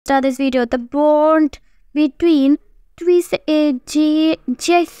start this video, the bond between Jihyo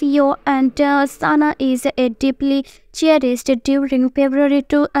and Sana is deeply cherished during February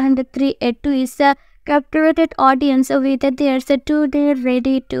 2 and 3. Twist captivated audience with their 2-day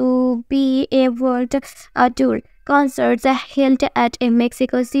ready to be a world tour. Concerts held at a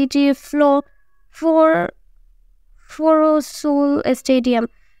Mexico City for Sol Stadium.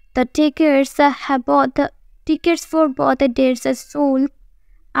 The tickets for both dates sold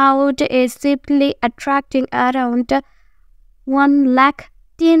out, is swiftly attracting around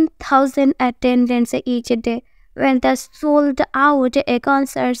 110,000 attendants each day. When the sold out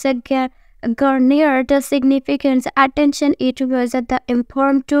concerts garnered significant attention, it was the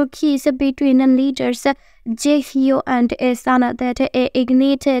impromptu kiss between leaders Jihyo and Sana that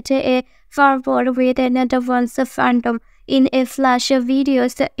ignited a fervor with another one's fandom. In a flash of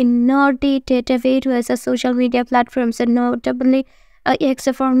videos inundated various social media platforms, notably X,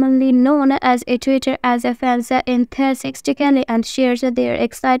 formerly known as Twitter, as fans enthusiastically and shares their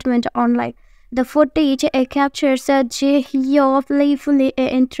excitement online. The footage captures Jihyo playfully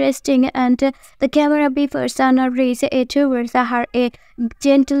interesting, and the camera before Sana raised towards her,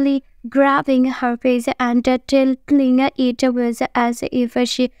 gently grabbing her face and tilting it was as if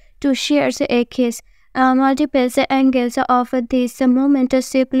she too shares a kiss. Multiple angles of this moment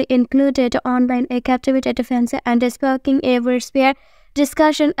simply included online captivated fans and sparking a sphere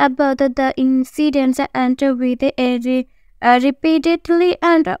discussion about the incidents and with repeatedly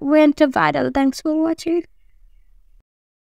and went viral. Thanks for watching.